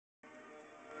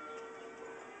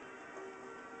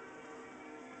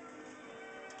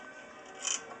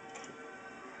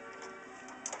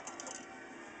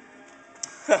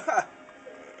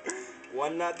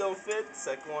One knot don't fit,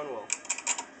 second one will.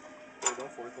 Third one,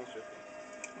 fourth one, fifth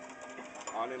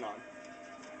one. On and on.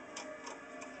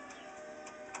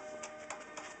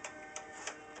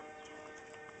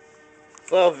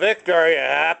 So, Victor, are you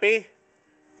happy?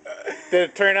 Did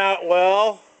it turn out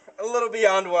well? A little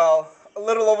beyond well. A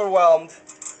little overwhelmed.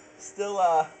 Still,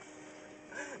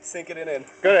 sinking it in.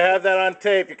 Gotta have that on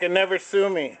tape. You can never sue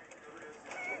me.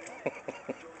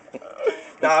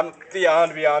 Nah, I'm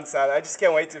beyond sad. I just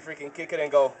can't wait to freaking kick it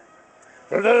and go.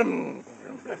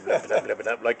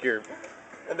 Like you're...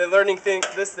 And the learning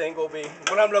this thing will be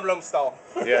blum blum blum stall.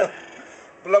 Yeah.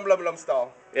 Blum blum blum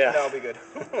stall. Yeah. And that'll be good.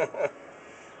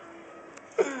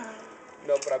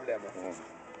 No problema. That's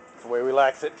the way we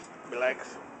likes it.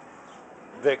 Relax.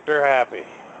 Victor happy.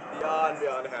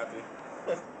 Beyond happy.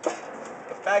 A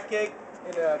fat cake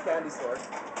in a candy store.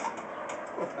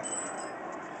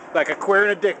 Like a queer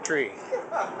in a dick tree.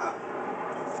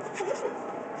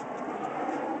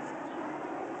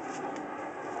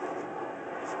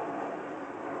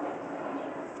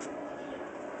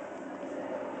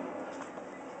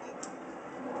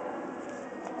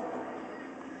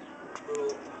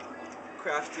 Little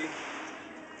crafty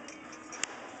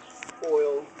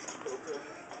oil filter.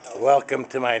 Welcome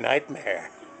to my nightmare.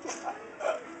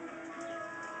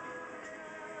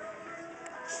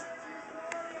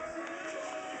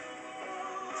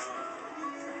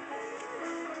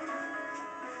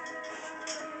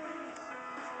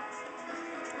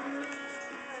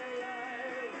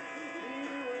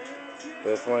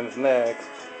 This one's next.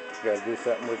 Gotta do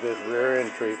something with this rear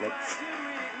end treatment.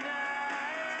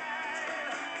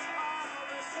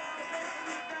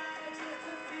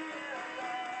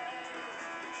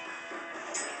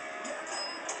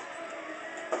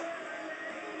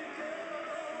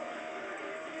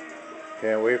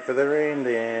 Can't wait for the rain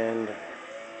to end.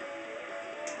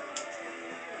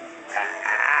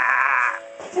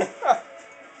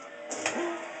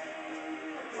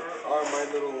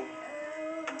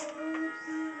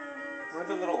 Where are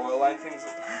the little oil line things?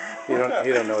 He don't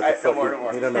know what the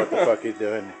fuck he don't know what the fuck he's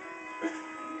doing.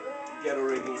 Ghetto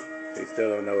rigging. He still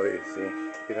don't know what he's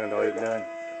doing. He don't know what he's doing.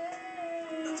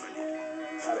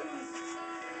 Got it.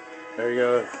 There you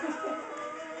go.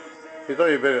 He's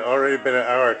already been an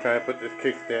hour trying to put this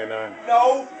kickstand on.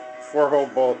 No! 4 whole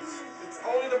bolts. It's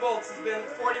only the bolts. It's been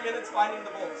 40 minutes finding the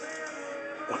bolts.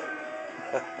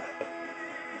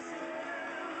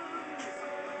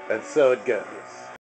 And so it goes.